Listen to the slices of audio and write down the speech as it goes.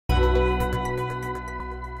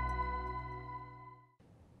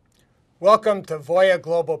Welcome to Voya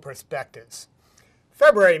Global Perspectives.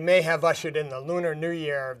 February may have ushered in the Lunar New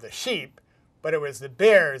Year of the sheep, but it was the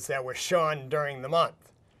bears that were shorn during the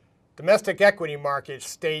month. Domestic equity markets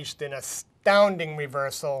staged an astounding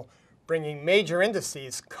reversal, bringing major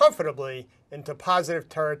indices comfortably into positive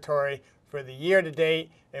territory for the year to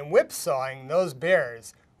date and whipsawing those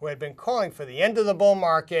bears who had been calling for the end of the bull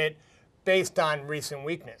market based on recent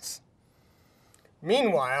weakness.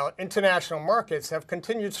 Meanwhile, international markets have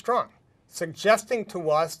continued strong, suggesting to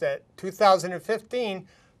us that 2015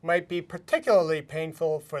 might be particularly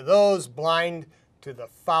painful for those blind to the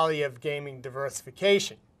folly of gaming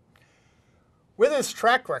diversification. With its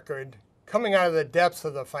track record coming out of the depths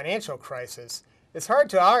of the financial crisis, it's hard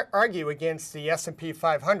to argue against the S&P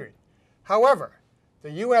 500. However,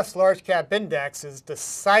 the U.S. large cap index is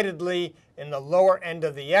decidedly in the lower end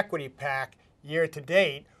of the equity pack year to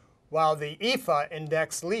date, while the EFA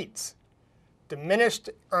index leads. Diminished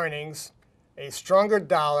earnings, a stronger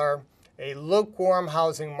dollar, a lukewarm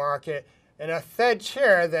housing market, and a Fed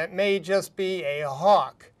chair that may just be a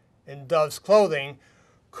hawk in dove's clothing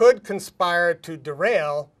could conspire to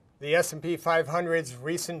derail the S&P 500's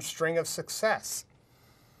recent string of success.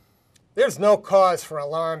 There's no cause for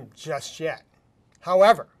alarm just yet.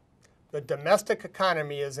 However, the domestic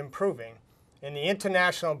economy is improving, and the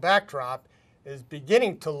international backdrop is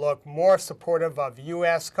beginning to look more supportive of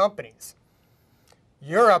U.S. companies.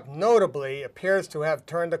 Europe notably appears to have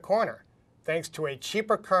turned a corner, thanks to a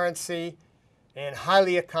cheaper currency and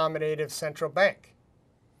highly accommodative central bank.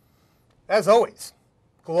 As always,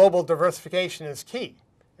 global diversification is key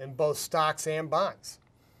in both stocks and bonds.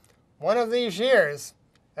 One of these years,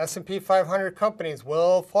 S&P 500 companies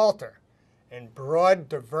will falter, and broad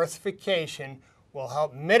diversification will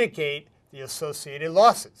help mitigate the associated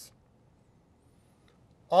losses.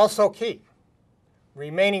 Also key,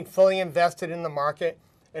 remaining fully invested in the market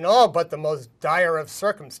in all but the most dire of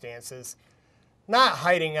circumstances, not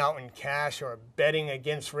hiding out in cash or betting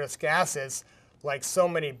against risk assets like so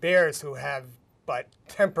many bears who have but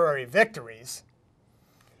temporary victories.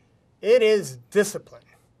 It is discipline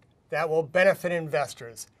that will benefit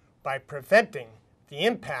investors by preventing the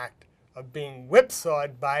impact of being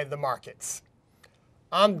whipsawed by the markets.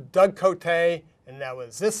 I'm Doug Cote, and that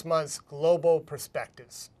was this month's Global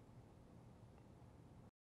Perspectives.